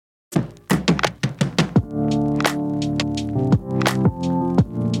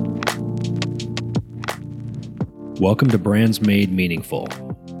Welcome to Brands Made Meaningful,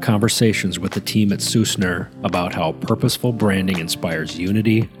 conversations with the team at Susner about how purposeful branding inspires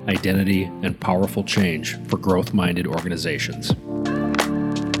unity, identity, and powerful change for growth-minded organizations.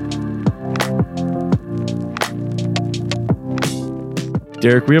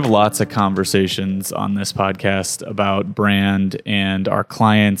 Derek, we have lots of conversations on this podcast about brand and our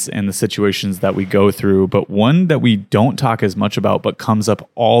clients and the situations that we go through, but one that we don't talk as much about but comes up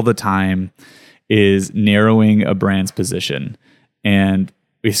all the time is narrowing a brand's position. And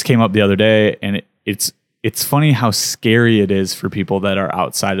this came up the other day, and it's funny how scary it is for people that are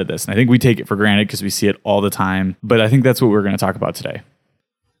outside of this. And I think we take it for granted because we see it all the time, but I think that's what we're going to talk about today.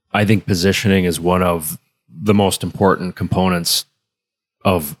 I think positioning is one of the most important components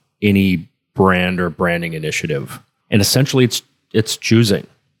of any brand or branding initiative. And essentially it's choosing.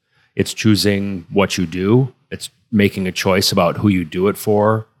 It's choosing what you do. It's making a choice about who you do it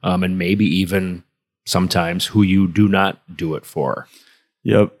for, and maybe even sometimes who you do not do it for.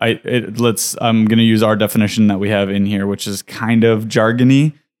 Yep. I'm going to use our definition that we have in here, which is kind of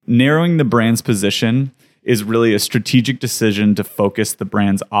jargony. Narrowing the brand's position is really a strategic decision to focus the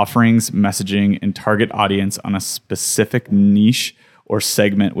brand's offerings, messaging, and target audience on a specific niche or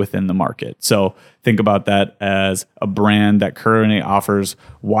segment within the market. So think about that as a brand that currently offers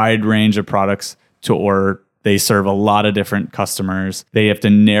wide range of products or they serve a lot of different customers. They have to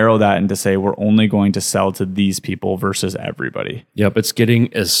narrow that and to say, we're only going to sell to these people versus everybody. Yep. It's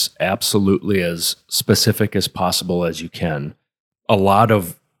getting as absolutely as specific as possible as you can. A lot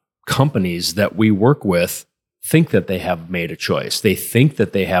of companies that we work with think that they have made a choice. They think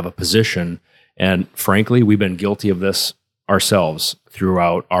that they have a position. And frankly, we've been guilty of this ourselves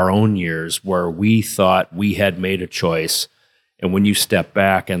throughout our own years where we thought we had made a choice. And when you step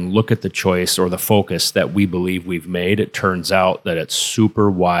back and look at the choice or the focus that we believe we've made, it turns out that it's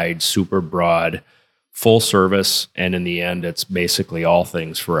super wide, super broad, full service. And in the end, it's basically all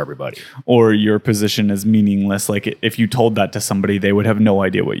things for everybody. Or your position is meaningless. Like if you told that to somebody, they would have no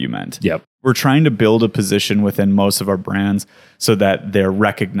idea what you meant. Yep. We're trying to build a position within most of our brands so that they're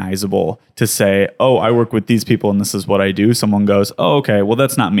recognizable to say, oh, I work with these people and this is what I do. Someone goes, oh, okay, well,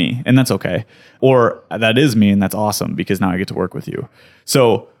 that's not me. And that's okay. Or that is me and that's awesome because now I get to work with you.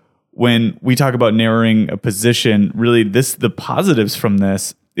 So when we talk about narrowing a position, really the positives from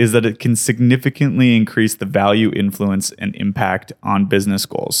this is that it can significantly increase the value, influence, and impact on business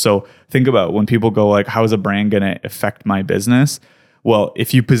goals. So think about when people go like, how is a brand going to affect my business? Well,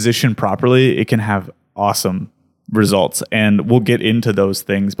 if you position properly, it can have awesome results. And we'll get into those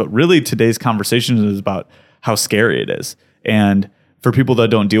things. But really, today's conversation is about how scary it is. And for people that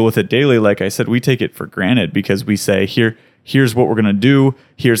don't deal with it daily, like I said, we take it for granted because we say, here's what we're going to do.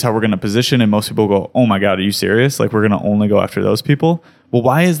 Here's how we're going to position. And most people go, oh my God, are you serious? Like we're going to only go after those people? Well,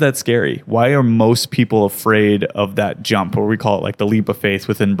 why is that scary? Why are most people afraid of that jump, or we call it like the leap of faith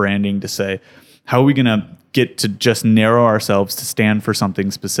within branding, to say, how are we going to get to just narrow ourselves to stand for something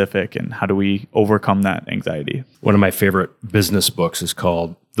specific, and how do we overcome that anxiety? One of my favorite business books is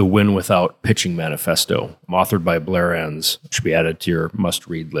called The Win Without Pitching Manifesto, authored by Blair Enns. It should be added to your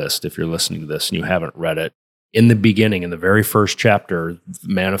must-read list if you're listening to this and you haven't read it. In the beginning, in the very first chapter,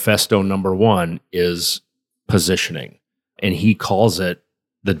 manifesto number 1 is positioning. And he calls it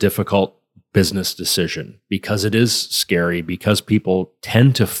the difficult business decision because it is scary, because people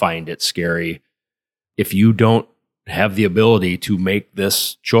tend to find it scary. If you don't have the ability to make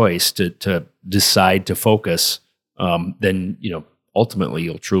this choice to decide to focus, then ultimately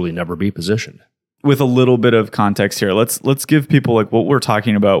you'll truly never be positioned. With a little bit of context here, let's give people like what we're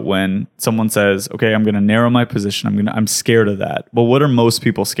talking about when someone says, "Okay, I'm going to narrow my position. I'm scared of that." Well, what are most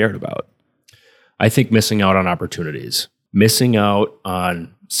people scared about? I think missing out on opportunities, missing out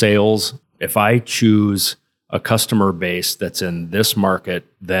on sales. If I choose a customer base that's in this market,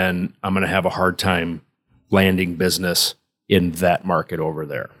 then I'm going to have a hard time landing business in that market over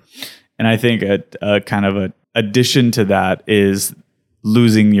there. And I think a kind of an addition to that is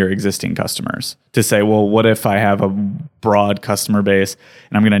losing your existing customers. To say, well, what if I have a broad customer base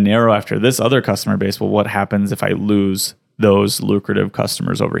and I'm going to narrow after this other customer base? Well, what happens if I lose those lucrative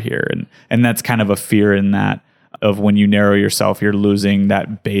customers over here? And that's kind of a fear in that of when you narrow yourself, you're losing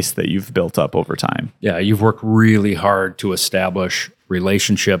that base that you've built up over time. Yeah, you've worked really hard to establish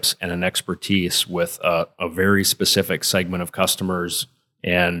relationships and an expertise with a very specific segment of customers.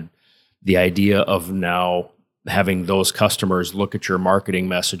 And the idea of now having those customers look at your marketing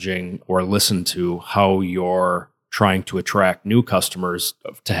messaging or listen to how you're trying to attract new customers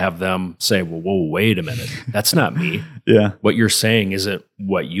to have them say, well, whoa, wait a minute. That's not me. Yeah. What you're saying isn't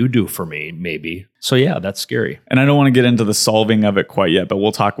what you do for me, maybe. So yeah, that's scary. And I don't want to get into the solving of it quite yet, but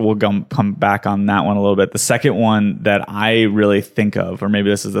we'll come back on that one a little bit. The second one that I really think of, or maybe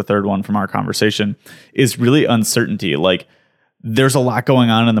this is the third one from our conversation, is really uncertainty. Like, there's a lot going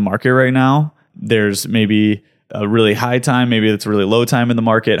on in the market right now. There's maybe a really high time, maybe it's a really low time in the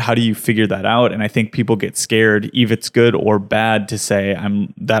market. How do you figure that out? And I think people get scared, if it's good or bad, to say,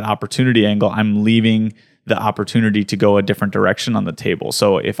 I'm that opportunity angle, I'm leaving the opportunity to go a different direction on the table.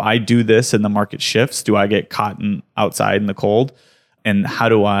 So if I do this and the market shifts, do I get caught outside in the cold? And how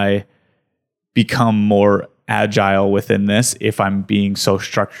do I become more agile within this if I'm being so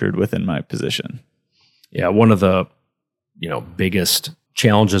structured within my position? Yeah, one of the biggest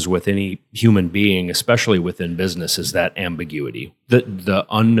challenges with any human being, especially within business, is that ambiguity. The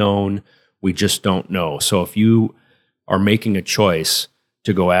unknown, we just don't know. So if you are making a choice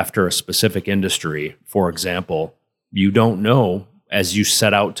to go after a specific industry, for example, you don't know as you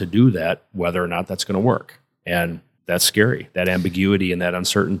set out to do that whether or not that's going to work. And that's scary. That ambiguity and that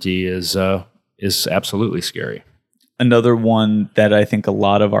uncertainty is absolutely scary. Another one that I think a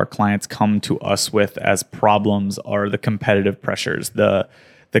lot of our clients come to us with as problems are the competitive pressures. The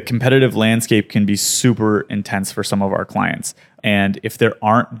competitive landscape can be super intense for some of our clients. And if there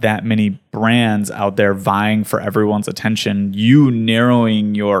aren't that many brands out there vying for everyone's attention, you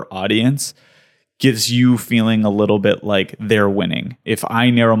narrowing your audience gives you feeling a little bit like they're winning. If I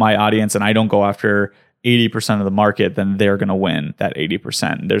narrow my audience and I don't go after 80% of the market, then they're going to win that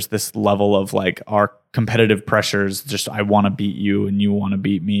 80%. There's this level of like our competitive pressures, just I want to beat you and you want to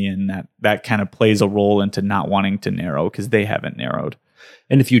beat me. And that kind of plays a role into not wanting to narrow because they haven't narrowed.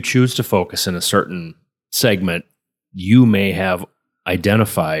 And if you choose to focus in a certain segment, you may have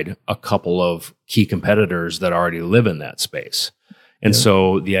identified a couple of key competitors that already live in that space. And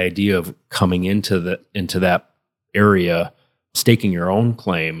so the idea of coming into that area, staking your own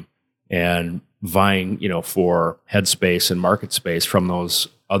claim and vying, for headspace and market space from those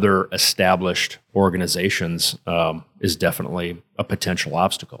other established organizations is definitely a potential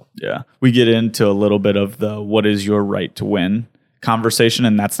obstacle. Yeah. We get into a little bit of the what is your right to win conversation,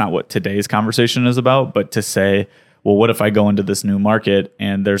 and that's not what today's conversation is about, but to say, well, what if I go into this new market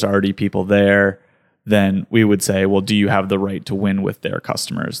and there's already people there? Then we would say, well, do you have the right to win with their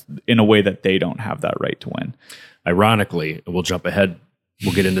customers in a way that they don't have that right to win? Ironically, we'll jump ahead.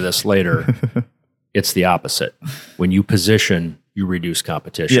 We'll get into this later. It's the opposite. When you position, you reduce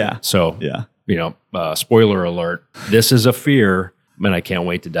competition. Yeah. So, spoiler alert, this is a fear, and I can't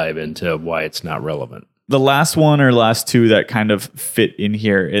wait to dive into why it's not relevant. The last one or last two that kind of fit in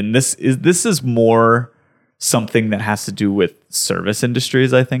here, and this is more something that has to do with service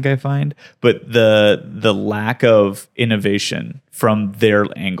industries, I think I find, but the lack of innovation from their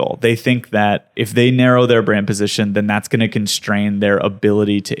angle. They think that if they narrow their brand position, then that's going to constrain their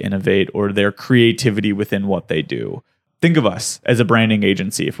ability to innovate or their creativity within what they do. Think of us as a branding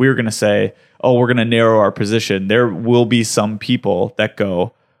agency. If we were going to say, oh, we're going to narrow our position, there will be some people that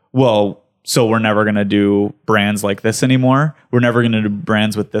go, well, so we're never going to do brands like this anymore. We're never going to do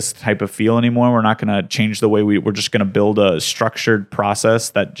brands with this type of feel anymore. We're not going to change the way we're just going to build a structured process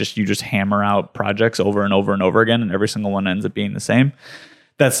that you just hammer out projects over and over and over again, and every single one ends up being the same.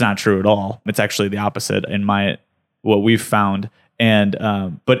 That's not true at all. It's actually the opposite in what we've found. And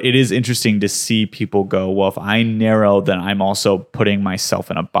but it is interesting to see people go, well, if I narrow, then I'm also putting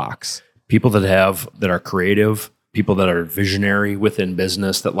myself in a box. People that are creative, people that are visionary within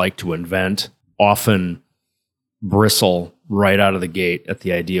business that like to invent often bristle right out of the gate at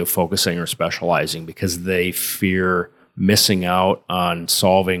the idea of focusing or specializing because they fear missing out on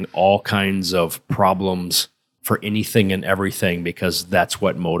solving all kinds of problems for anything and everything because that's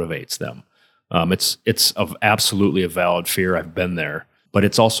what motivates them. It's absolutely a valid fear. I've been there, but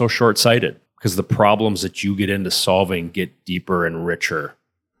it's also short-sighted because the problems that you get into solving get deeper and richer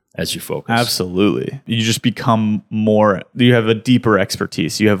as you focus. Absolutely. You just become you have a deeper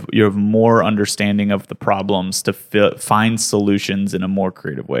expertise. You have more understanding of the problems to find solutions in a more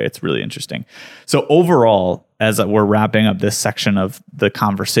creative way. It's really interesting. So overall, as we're wrapping up this section of the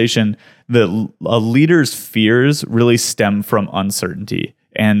conversation, a leader's fears really stem from uncertainty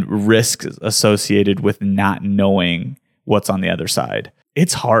and risks associated with not knowing what's on the other side.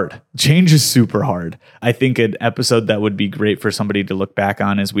 It's hard. Change is super hard. I think an episode that would be great for somebody to look back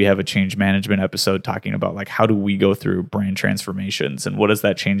on is we have a change management episode talking about like how do we go through brand transformations and what does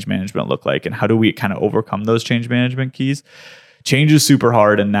that change management look like and how do we kind of overcome those change management keys. Change is super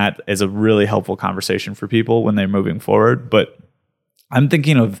hard, and that is a really helpful conversation for people when they're moving forward. But I'm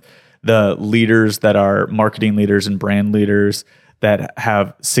thinking of the leaders that are marketing leaders and brand leaders that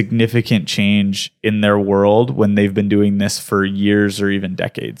have significant change in their world when they've been doing this for years or even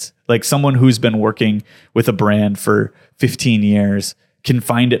decades. Like someone who's been working with a brand for 15 years can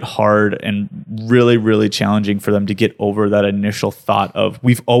find it hard and really, really challenging for them to get over that initial thought of,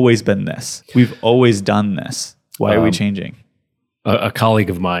 we've always been this. We've always done this. Why are we changing? A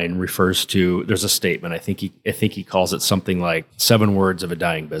colleague of mine refers to, there's a statement, I think he calls it something like 7 words of a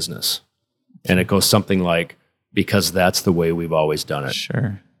dying business. And it goes something like, because that's the way we've always done it.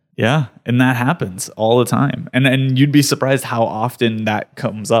 Sure. Yeah. And that happens all the time. And you'd be surprised how often that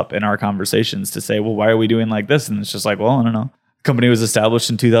comes up in our conversations to say, well, why are we doing like this? And it's just like, well, I don't know. The company was established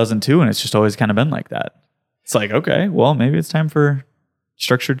in 2002 and it's just always kind of been like that. It's like, okay, well, maybe it's time for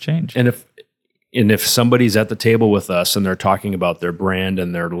structured change. And if somebody's at the table with us and they're talking about their brand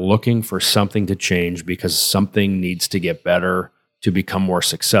and they're looking for something to change because something needs to get better, to become more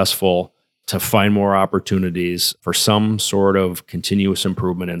successful, to find more opportunities for some sort of continuous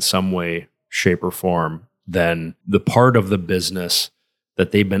improvement in some way, shape, or form, then the part of the business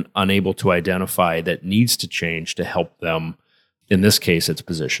that they've been unable to identify that needs to change to help them, in this case, it's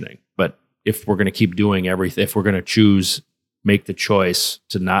positioning. But if we're going to keep doing everything, if we're going to make the choice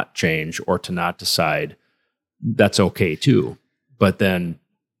to not change or to not decide, that's okay too. But then,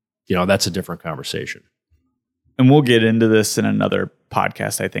 that's a different conversation. And we'll get into this in another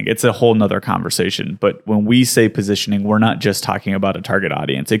podcast, I think. It's a whole nother conversation. But when we say positioning, we're not just talking about a target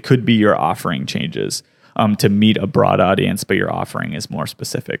audience. It could be your offering changes to meet a broad audience, but your offering is more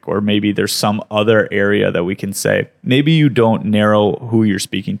specific. Or maybe there's some other area that we can say, maybe you don't narrow who you're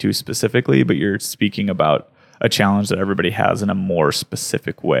speaking to specifically, but you're speaking about a challenge that everybody has in a more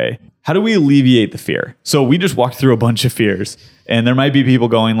specific way. How do we alleviate the fear? So we just walked through a bunch of fears, and there might be people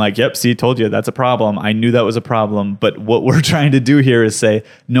going like, yep, see, told you that's a problem. I knew that was a problem. But what we're trying to do here is say,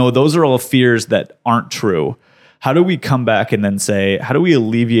 no, those are all fears that aren't true. How do we come back and then say, how do we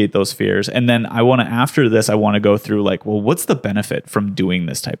alleviate those fears? And then after this, I want to go through like, well, what's the benefit from doing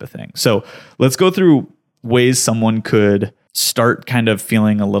this type of thing? So let's go through ways someone could start kind of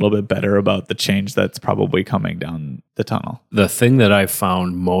feeling a little bit better about the change that's probably coming down the tunnel. The thing that I've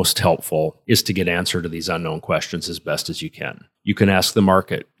found most helpful is to get answer to these unknown questions as best as you can. You can ask the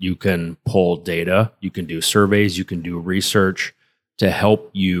market, you can pull data, you can do surveys, you can do research to help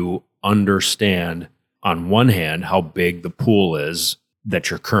you understand, on one hand, how big the pool is that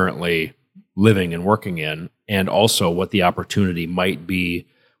you're currently living and working in, and also what the opportunity might be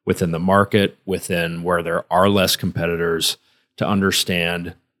within the market, within where there are less competitors, to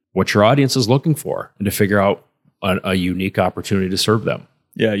understand what your audience is looking for and to figure out a unique opportunity to serve them.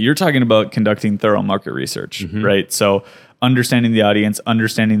 Yeah, you're talking about conducting thorough market research, right? So understanding the audience,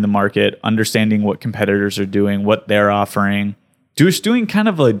 understanding the market, understanding what competitors are doing, what they're offering, just doing kind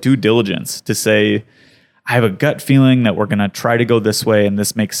of like due diligence to say, I have a gut feeling that we're going to try to go this way, and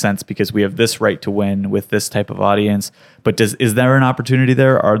this makes sense because we have this right to win with this type of audience. But is there an opportunity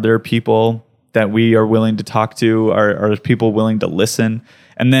there? Are there people that we are willing to talk to? Are people willing to listen?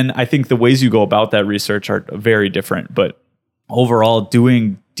 And then I think the ways you go about that research are very different. But overall,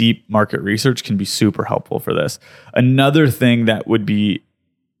 doing deep market research can be super helpful for this. Another thing that would be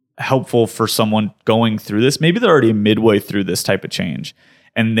helpful for someone going through this, maybe they're already midway through this type of change,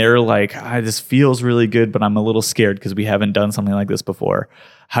 and they're like, this feels really good, but I'm a little scared because we haven't done something like this before.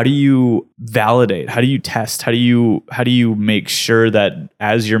 How do you validate? How do you test? How do you make sure that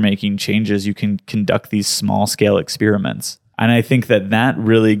as you're making changes, you can conduct these small scale experiments? And I think that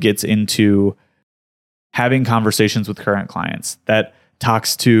really gets into having conversations with current clients. That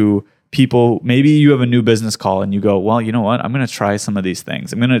talks to people. Maybe you have a new business call and you go, well, you know what? I'm going to try some of these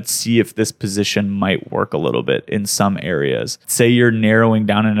things. I'm going to see if this position might work a little bit in some areas. Say you're narrowing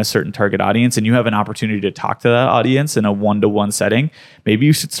down in a certain target audience and you have an opportunity to talk to that audience in a one-to-one setting. Maybe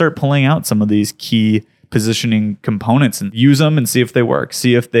you should start pulling out some of these key positioning components and use them and see if they work,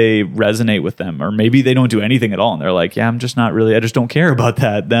 see if they resonate with them. Or maybe they don't do anything at all and they're like, yeah, I just don't care about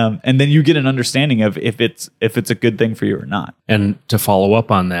that. And then you get an understanding of if it's a good thing for you or not. And to follow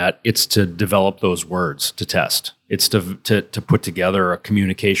up on that, it's to develop those words to test. It's to put together a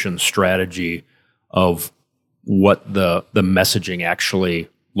communication strategy of what the messaging actually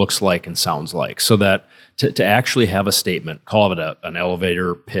looks like and sounds like, so that to actually have a statement, call it an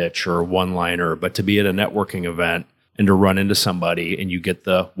elevator pitch or a one-liner, but to be at a networking event and to run into somebody and you get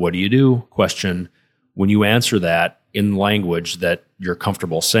the "what do you do?" question, when you answer that in language that you're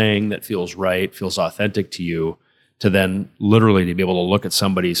comfortable saying, that feels right, feels authentic to you, to then literally to be able to look at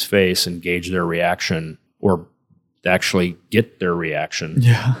somebody's face and gauge their reaction, or actually get their reaction,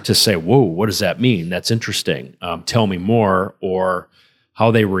 to say, whoa, what does that mean? That's interesting. Tell me more. Or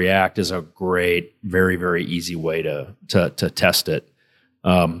how they react is a great, very, very easy way to test it.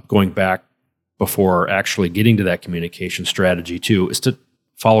 Going back before actually getting to that communication strategy too, is to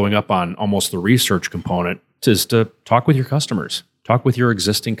following up on almost the research component, is to talk with your customers, talk with your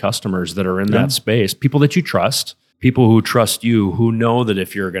existing customers that are in that space, people that you trust, people who trust you, who know that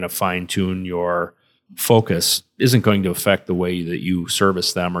if you're going to fine tune your focus isn't going to affect the way that you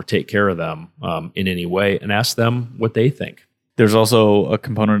service them or take care of them in any way, and ask them what they think. There's also a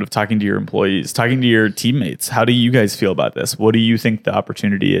component of talking to your employees, talking to your teammates. How do you guys feel about this? What do you think the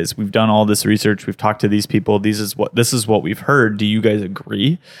opportunity is? We've done all this research. We've talked to these people. This is what we've heard. Do you guys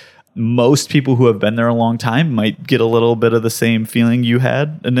agree? Most people who have been there a long time might get a little bit of the same feeling you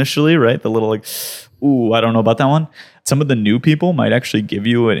had initially, right? The little like, ooh, I don't know about that one. Some of the new people might actually give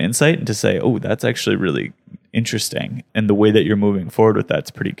you an insight and to say, oh, that's actually really interesting. And the way that you're moving forward with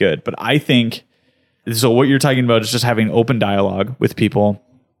that's pretty good. But I think, so what you're talking about is just having open dialogue with people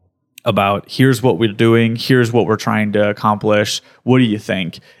about here's what we're doing, here's what we're trying to accomplish. What do you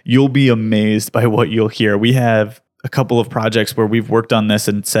think? You'll be amazed by what you'll hear. We have a couple of projects where we've worked on this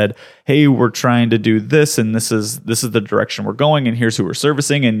and said, hey, we're trying to do this, and this is the direction we're going, and here's who we're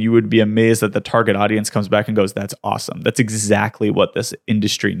servicing. And you would be amazed that the target audience comes back and goes, that's awesome. That's exactly what this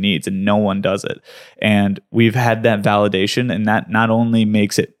industry needs, and no one does it. And we've had that validation, and that not only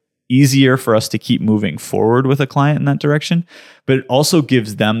makes it easier for us to keep moving forward with a client in that direction, but it also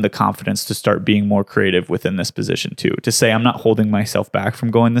gives them the confidence to start being more creative within this position too. To say, I'm not holding myself back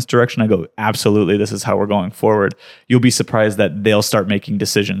from going this direction. I go, absolutely, this is how we're going forward. You'll be surprised that they'll start making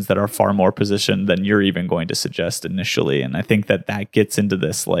decisions that are far more positioned than you're even going to suggest initially. And I think that gets into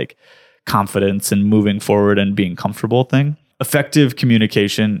this like confidence and moving forward and being comfortable thing. Effective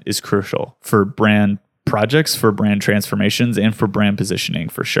communication is crucial for brand projects, for brand transformations, and for brand positioning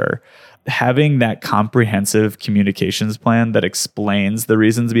for sure. Having that comprehensive communications plan that explains the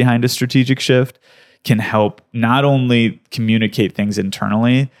reasons behind a strategic shift can help not only communicate things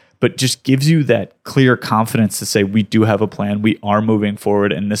internally, but just gives you that clear confidence to say, we do have a plan, we are moving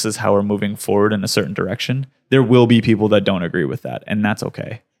forward, and this is how we're moving forward in a certain direction. There will be people that don't agree with that, and that's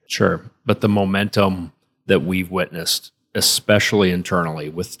okay. Sure. But the momentum that we've witnessed, especially internally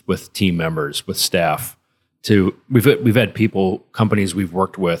with team members, with staff, we've had companies we've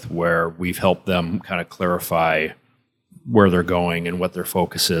worked with where we've helped them kind of clarify where they're going and what their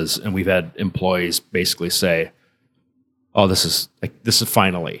focus is, and we've had employees basically say, "Oh, this is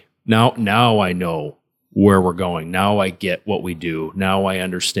finally now I know where we're going. Now I get what we do. Now I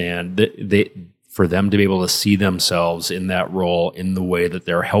understand." That for them to be able to see themselves in that role in the way that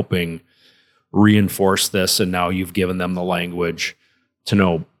they're helping reinforce this, and now you've given them the language to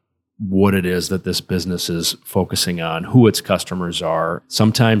know what it is that this business is focusing on, who its customers are.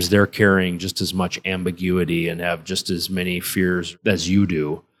 Sometimes they're carrying just as much ambiguity and have just as many fears as you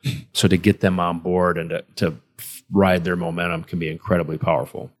do. So to get them on board and to ride their momentum can be incredibly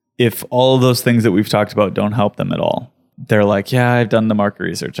powerful. If all of those things that we've talked about don't help them at all, they're like, yeah, I've done the market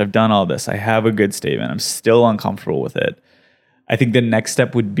research, I've done all this, I have a good statement, I'm still uncomfortable with it. I think the next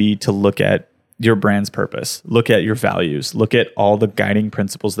step would be to look at your brand's purpose, look at your values, look at all the guiding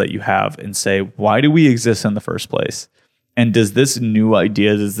principles that you have and say, why do we exist in the first place? And does this new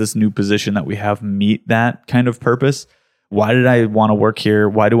idea, does this new position that we have meet that kind of purpose? Why did I want to work here?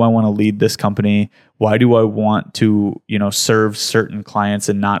 Why do I want to lead this company? Why do I want to, serve certain clients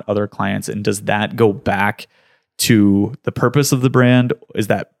and not other clients? And does that go back to the purpose of the brand? Is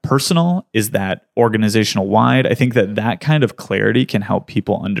that personal? Is that organizational wide? I think that kind of clarity can help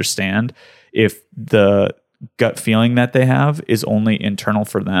people understand if the gut feeling that they have is only internal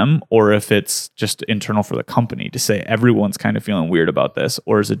for them, or if it's just internal for the company, to say everyone's kind of feeling weird about this,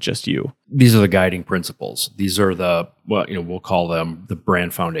 or is it just you? These are the guiding principles. These are we'll call them the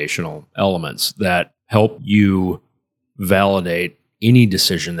brand foundational elements that help you validate any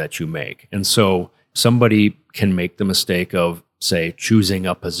decision that you make. And so somebody can make the mistake of, say, choosing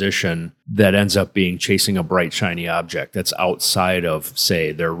a position that ends up being chasing a bright, shiny object that's outside of,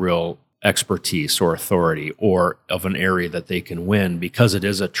 say, their real expertise or authority, or of an area that they can win because it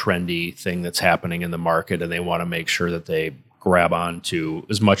is a trendy thing that's happening in the market, and they want to make sure that they grab onto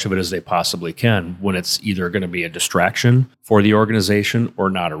as much of it as they possibly can when it's either going to be a distraction for the organization or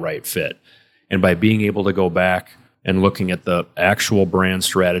not a right fit. And by being able to go back and looking at the actual brand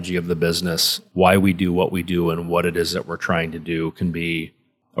strategy of the business, why we do what we do and what it is that we're trying to do, can be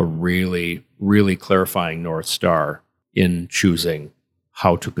a really, really clarifying North Star in choosing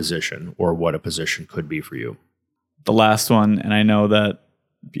how to position or what a position could be for you. The last one, and I know that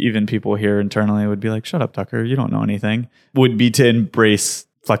even people here internally would be like, shut up, Tucker, you don't know anything, would be to embrace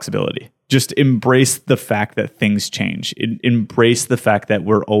flexibility. just embrace the fact that things change. Embrace the fact that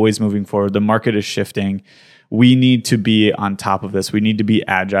we're always moving forward. The market is shifting. We need to be on top of this. We need to be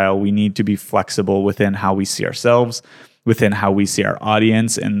agile. We need to be flexible within how we see ourselves, within how we see our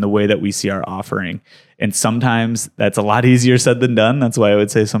audience, and the way that we see our offering. And sometimes that's a lot easier said than done. That's why I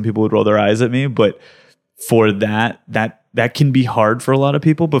would say some people would roll their eyes at me. But for that can be hard for a lot of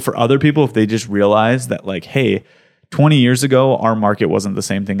people. But for other people, if they just realize that, like, hey, 20 years ago, our market wasn't the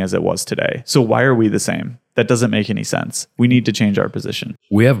same thing as it was today. So why are we the same? That doesn't make any sense. We need to change our position.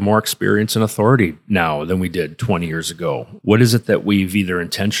 We have more experience and authority now than we did 20 years ago. What is it that we've either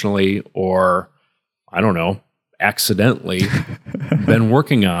intentionally or, I don't know, accidentally been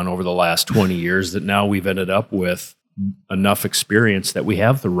working on over the last 20 years that now we've ended up with enough experience that we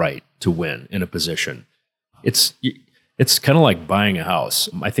have the right to win in a position? It's kind of like buying a house.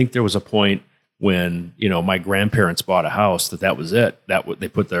 I think there was a point when, my grandparents bought a house that was it. That's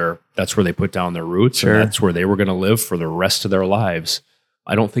where they put down their roots. Sure. And that's where they were going to live for the rest of their lives.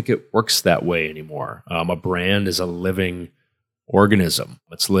 I don't think it works that way anymore. A brand is a living organism.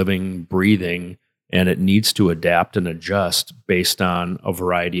 It's living, breathing, and it needs to adapt and adjust based on a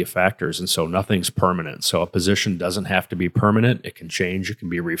variety of factors. And so nothing's permanent. So a position doesn't have to be permanent. It can change. It can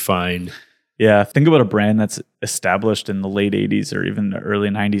be refined. Yeah, think about a brand that's established in the late 80s or even the early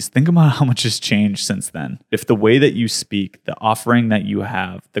 90s. Think about how much has changed since then. If the way that you speak, the offering that you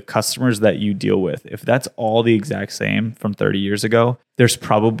have, the customers that you deal with, if that's all the exact same from 30 years ago, there's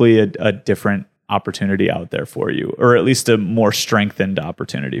probably a different opportunity out there for you, or at least a more strengthened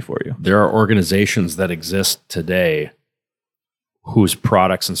opportunity for you. There are organizations that exist today whose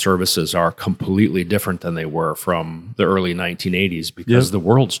products and services are completely different than they were from the early 1980s because the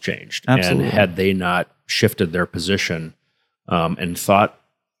world's changed. Absolutely. And had they not shifted their position and thought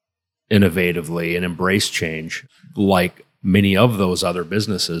innovatively and embraced change, like many of those other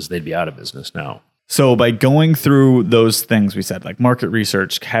businesses, they'd be out of business now. So by going through those things we said, like market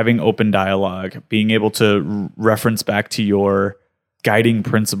research, having open dialogue, being able to reference back to your guiding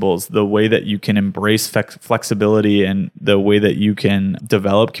principles, the way that you can embrace flexibility and the way that you can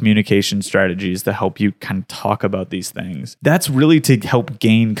develop communication strategies to help you kind of talk about these things. That's really to help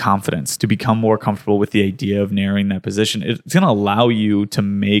gain confidence, to become more comfortable with the idea of narrowing that position. It's going to allow you to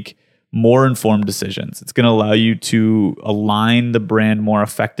make more informed decisions. It's going to allow you to align the brand more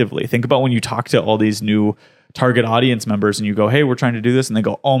effectively. Think about when you talk to all these new target audience members and you go, hey, we're trying to do this. And they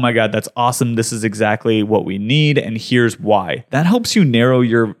go, oh my God, that's awesome. This is exactly what we need. And here's why. That helps you narrow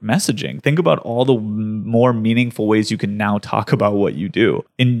your messaging. Think about all the more meaningful ways you can now talk about what you do.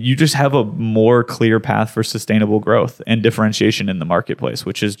 And you just have a more clear path for sustainable growth and differentiation in the marketplace,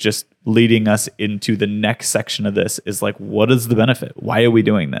 which is just leading us into the next section of this is like, what is the benefit? Why are we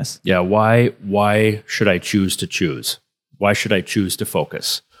doing this? Yeah. Why should I choose to choose? Why should I choose to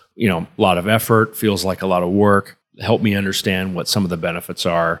focus? A lot of effort, feels like a lot of work. Help me understand what some of the benefits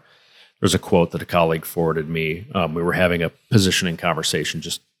are. There's a quote that a colleague forwarded me. We were having a positioning conversation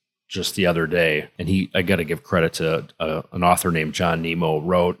just the other day, and I got to give credit to an author named John Nemo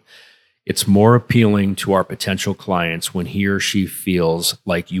wrote, "It's more appealing to our potential clients when he or she feels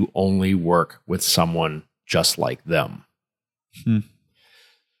like you only work with someone just like them."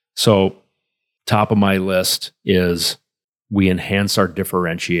 So top of my list is we enhance our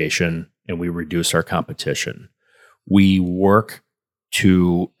differentiation and we reduce our competition. We work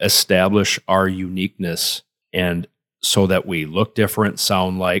to establish our uniqueness and so that we look different,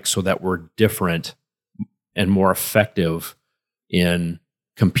 sound like, so that we're different and more effective in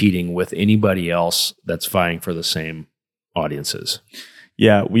competing with anybody else that's vying for the same audiences.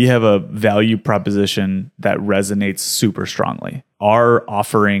 Yeah, we have a value proposition that resonates super strongly. Our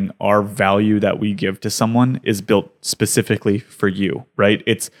offering, our value that we give to someone is built specifically for you, right?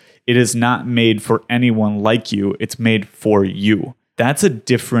 It is not made for anyone like you. It's made for you. That's a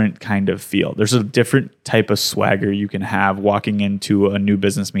different kind of feel. There's a different type of swagger you can have walking into a new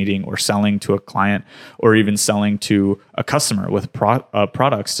business meeting or selling to a client or even selling to a customer with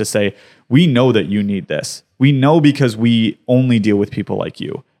products to say, we know that you need this. We know because we only deal with people like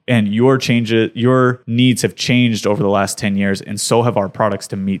you. And your needs have changed over the last 10 years, and so have our products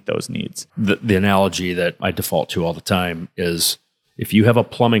to meet those needs. The analogy that I default to all the time is if you have a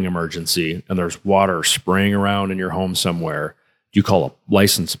plumbing emergency and there's water spraying around in your home somewhere, do you call a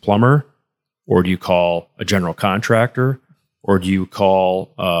licensed plumber, or do you call a general contractor, or do you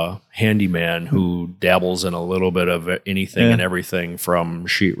call a handyman who dabbles in a little bit of anything and everything from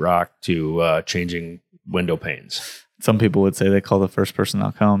sheetrock to changing window panes? Some people would say they call the first person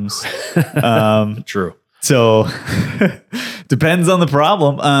that comes. True. So depends on the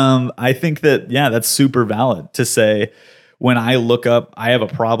problem. I think that, that's super valid to say when I look up, I have a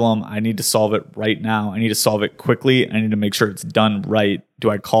problem, I need to solve it right now. I need to solve it quickly. I need to make sure it's done right.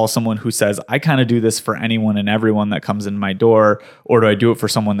 Do I call someone who says, I kind of do this for anyone and everyone that comes in my door? Or do I do it for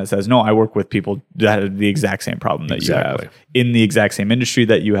someone that says, no, I work with people that have the exact same problem that you have, in the exact same industry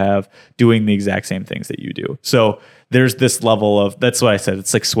that you have, doing the exact same things that you do. So there's this level of, that's what I said,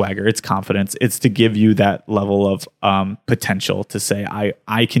 it's like swagger, it's confidence. It's to give you that level of potential to say,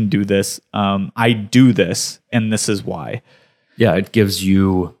 I can do this, I do this, and this is why. Yeah, it gives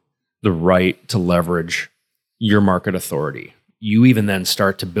you the right to leverage your market authority. You even then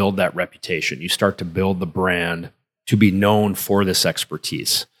start to build that reputation. You start to build the brand to be known for this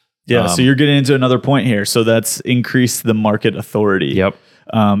expertise. Yeah, so you're getting into another point here. So that's increase the market authority. Yep.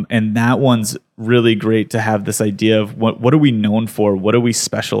 And that one's really great to have this idea of what are we known for? What are we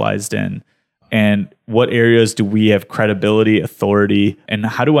specialized in? And what areas do we have credibility, authority? And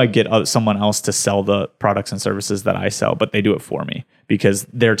how do I get someone else to sell the products and services that I sell, but they do it for me because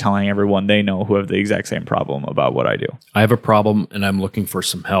they're telling everyone they know who have the exact same problem about what I do. I have a problem and I'm looking for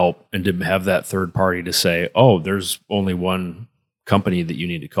some help, and to have that third party to say, oh, there's only one company that you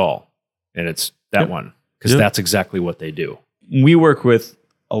need to call, and it's that one, because that's exactly what they do. We work with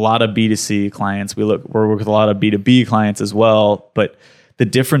a lot of B2C clients. We work with a lot of B2B clients as well, but the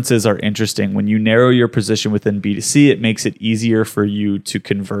differences are interesting. When you narrow your position within B2C, it makes it easier for you to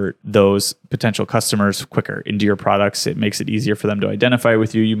convert those potential customers quicker into your products. It makes it easier for them to identify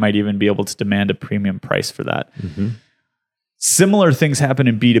with you. You might even be able to demand a premium price for that. Mm-hmm. Similar things happen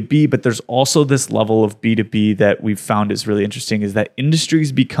in B2B, but there's also this level of B2B that we've found is really interesting, is that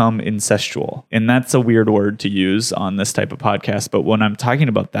industries become incestual. And that's a weird word to use on this type of podcast. But when I'm talking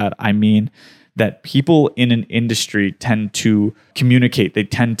about that, I mean that people in an industry tend to communicate. They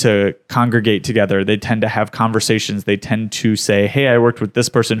tend to congregate together. They tend to have conversations. They tend to say, hey, I worked with this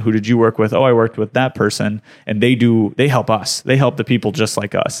person. Who did you work with? Oh, I worked with that person. And they help us. They help the people just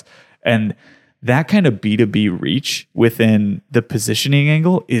like us. And that kind of B2B reach within the positioning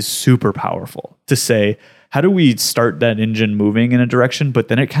angle is super powerful to say, how do we start that engine moving in a direction? But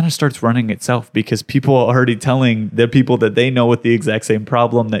then it kind of starts running itself because people are already telling the people that they know with the exact same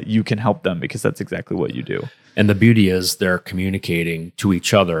problem that you can help them, because that's exactly what you do. And the beauty is they're communicating to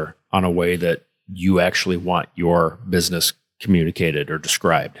each other on a way that you actually want your business communicated or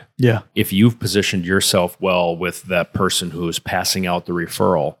described. Yeah. If you've positioned yourself well with that person who is passing out the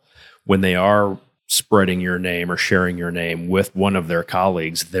referral, when they are spreading your name or sharing your name with one of their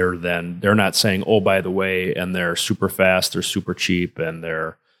colleagues, they're not saying, oh, by the way, and they're super fast, they're super cheap, and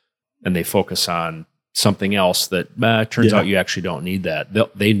they focus on something else that turns out you actually don't need that.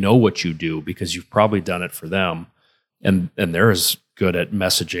 They know what you do because you've probably done it for them, and they're as good at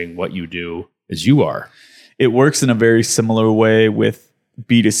messaging what you do as you are. It works in a very similar way with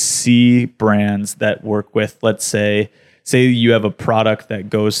B2C brands that work with, let's say you have a product that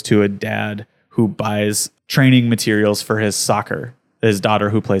goes to a dad who buys training materials for his daughter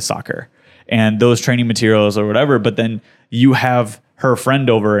who plays soccer, and those training materials or whatever, but then you have her friend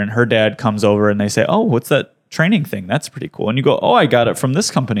over and her dad comes over and they say, oh, what's that training thing? That's pretty cool. And you go, oh, I got it from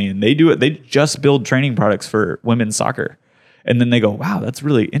this company, and they do it. They just build training products for women's soccer. And then they go, wow, that's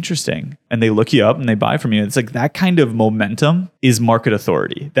really interesting. And they look you up and they buy from you. It's like that kind of momentum is market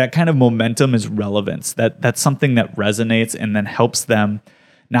authority. That kind of momentum is relevance. That's something that resonates and then helps them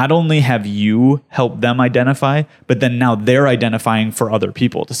not only have you help them identify, but then now they're identifying for other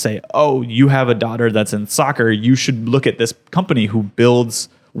people to say, oh, you have a daughter that's in soccer. You should look at this company who builds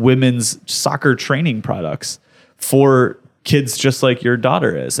women's soccer training products for kids just like your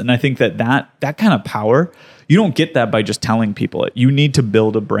daughter is. And I think that kind of power, you don't get that by just telling people it. You need to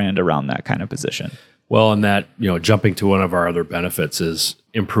build a brand around that kind of position. Well, and that, jumping to one of our other benefits is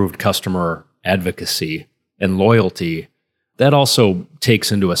improved customer advocacy and loyalty. That also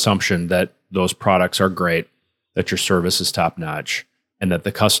takes into assumption that those products are great, that your service is top notch, and that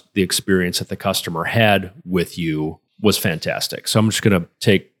the experience that the customer had with you was fantastic. So I'm just going to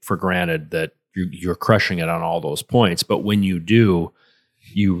take for granted that you're crushing it on all those points. But when you do,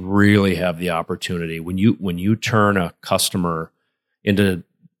 you really have the opportunity. When you turn a customer into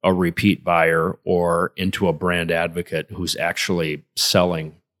a repeat buyer or into a brand advocate who's actually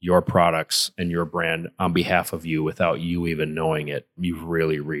selling your products and your brand on behalf of you without you even knowing it, you've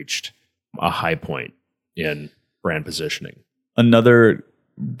really reached a high point in brand positioning. Another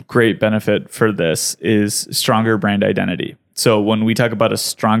great benefit for this is stronger brand identity. So when we talk about a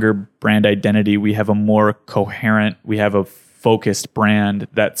stronger brand identity, we have a more coherent, we have a focused brand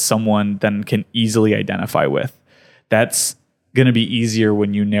that someone then can easily identify with. That's going to be easier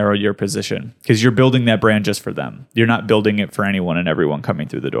when you narrow your position because you're building that brand just for them. You're not building it for anyone and everyone coming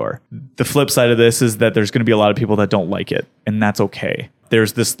through the door. The flip side of this is that there's going to be a lot of people that don't like it, and that's okay.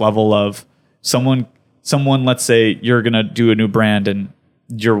 There's this level of someone, let's say you're going to do a new brand and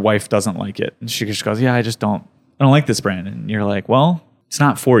your wife doesn't like it. And she just goes, yeah, I don't like this brand. And you're like, well, it's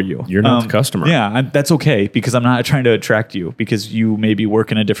not for you. You're not the customer. Yeah, that's okay because I'm not trying to attract you because you maybe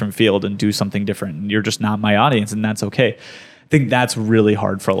work in a different field and do something different. And you're just not my audience, and that's okay. I think that's really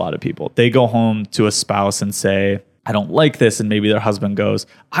hard for a lot of people. They go home to a spouse and say, I don't like this. And maybe their husband goes,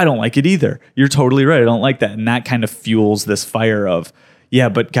 I don't like it either. You're totally right. I don't like that. And that kind of fuels this fire of, yeah,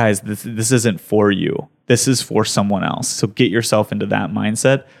 but guys, this isn't for you. This is for someone else. So get yourself into that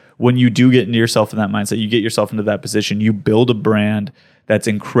mindset. When you do get into yourself in that mindset, you get yourself into that position, you build a brand that's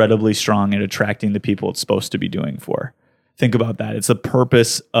incredibly strong at attracting the people it's supposed to be doing for. Think about that. It's the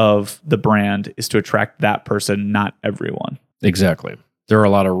purpose of the brand is to attract that person, not everyone. Exactly. There are a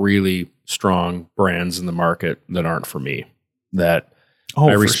lot of really strong brands in the market that aren't for me, that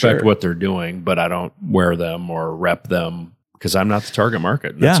I respect what they're doing, but I don't wear them or rep them because I'm not the target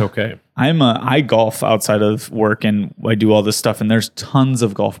market. And that's okay. I golf outside of work and I do all this stuff, and there's tons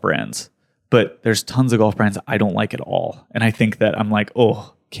of golf brands, but there's tons of golf brands I don't like at all. And I think that I'm like,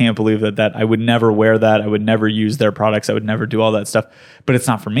 oh, can't believe that I would never wear that. I would never use their products. I would never do all that stuff, but it's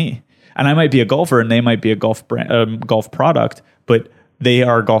not for me. And I might be a golfer and they might be a golf brand, golf product, but they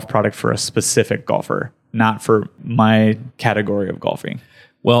are a golf product for a specific golfer, not for my category of golfing.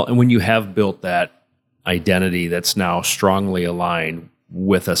 Well, and when you have built that identity that's now strongly aligned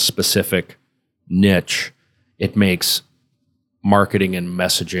with a specific niche, it makes marketing and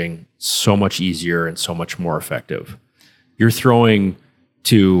messaging so much easier and so much more effective. You're throwing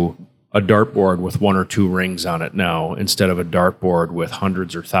to a dartboard with one or two rings on it now instead of a dartboard with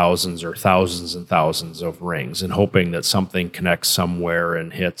hundreds or thousands and thousands of rings, and hoping that something connects somewhere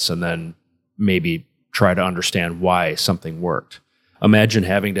and hits, and then maybe try to understand why something worked. Imagine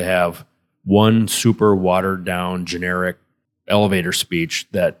having to have one super watered down generic elevator speech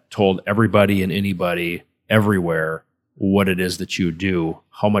that told everybody and anybody everywhere what it is that you do,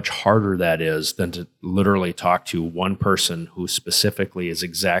 how much harder that is than to literally talk to one person who specifically is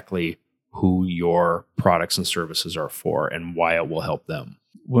exactly who your products and services are for and why it will help them.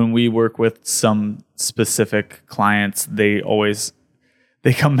 When we work with some specific clients, they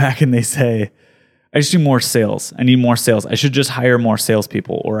come back and they say, I just need more sales. I need more sales. I should just hire more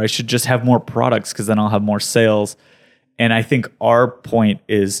salespeople, or I should just have more products because then I'll have more sales. And I think our point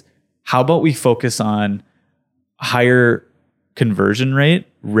is, how about we focus on higher conversion rate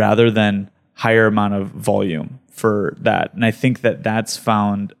rather than higher amount of volume for that? And I think that that's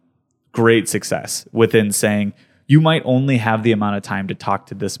found great success within saying you might only have the amount of time to talk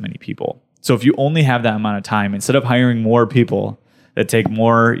to this many people. So if you only have that amount of time, instead of hiring more people that take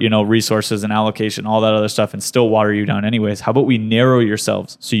more, resources and allocation, all that other stuff, and still water you down anyways, how about we narrow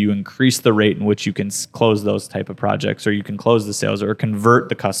yourselves so you increase the rate in which you can close those type of projects, or you can close the sales or convert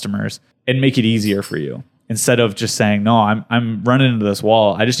the customers and make it easier for you. Instead of just saying, no, I'm running into this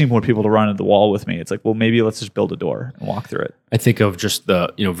wall. I just need more people to run into the wall with me. It's like, well, maybe let's just build a door and walk through it. I think of just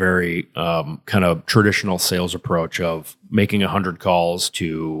the very kind of traditional sales approach of making 100 calls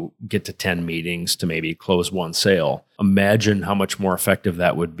to get to 10 meetings to maybe close one sale. Imagine how much more effective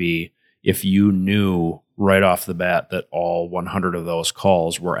that would be if you knew right off the bat that all 100 of those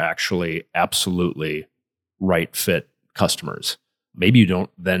calls were actually absolutely right fit customers. Maybe you don't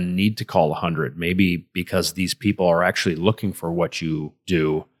then need to call 100. Maybe because these people are actually looking for what you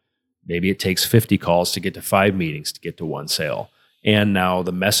do, maybe it takes 50 calls to get to 5 meetings to get to one sale. And now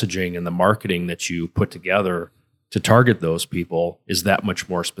the messaging and the marketing that you put together to target those people is that much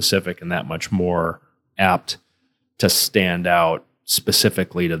more specific and that much more apt to stand out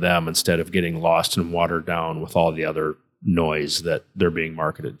specifically to them, instead of getting lost and watered down with all the other noise that they're being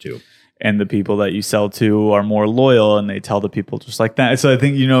marketed to. And the people that you sell to are more loyal, and they tell the people just like that. So I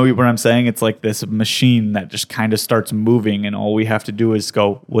think, what I'm saying? It's like this machine that just kind of starts moving, and all we have to do is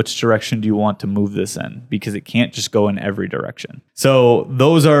go, which direction do you want to move this in? Because it can't just go in every direction. So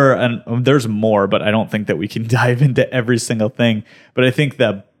those are, and there's more, but I don't think that we can dive into every single thing. But I think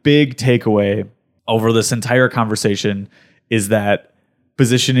the big takeaway over this entire conversation is that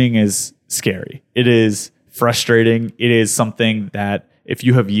positioning is scary. It is frustrating. It is something that, if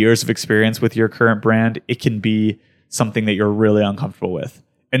you have years of experience with your current brand, it can be something that you're really uncomfortable with.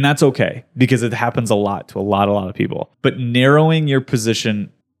 And that's okay, because it happens a lot to a lot of people. But narrowing your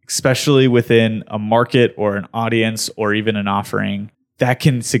position, especially within a market or an audience or even an offering, that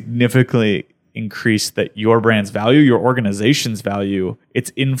can significantly increase that your brand's value, your organization's value,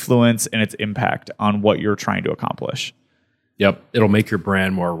 its influence, and its impact on what you're trying to accomplish. Yep. It'll make your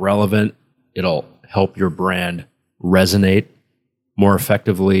brand more relevant. It'll help your brand resonate more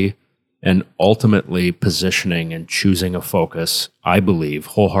effectively, and ultimately positioning and choosing a focus, I believe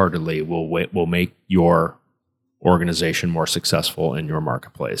wholeheartedly will make your organization more successful in your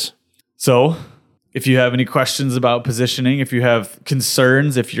marketplace. So if you have any questions about positioning, if you have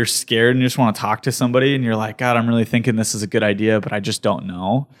concerns, if you're scared and you just want to talk to somebody and you're like, God, I'm really thinking this is a good idea, but I just don't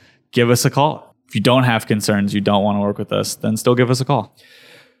know, give us a call. If you don't have concerns, you don't want to work with us, then still give us a call.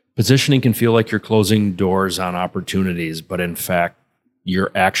 Positioning can feel like you're closing doors on opportunities, but in fact,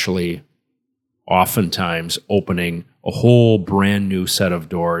 you're actually oftentimes opening a whole brand new set of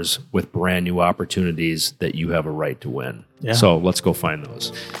doors with brand new opportunities that you have a right to win. Yeah. So let's go find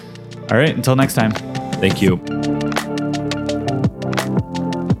those. All right. Until next time. Thank you.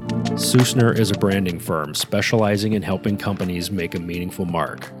 Susner is a branding firm specializing in helping companies make a meaningful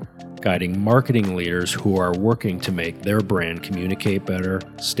mark, guiding marketing leaders who are working to make their brand communicate better,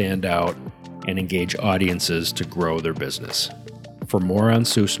 stand out, and engage audiences to grow their business. For more on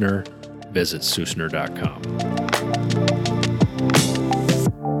Susner, visit susner.com.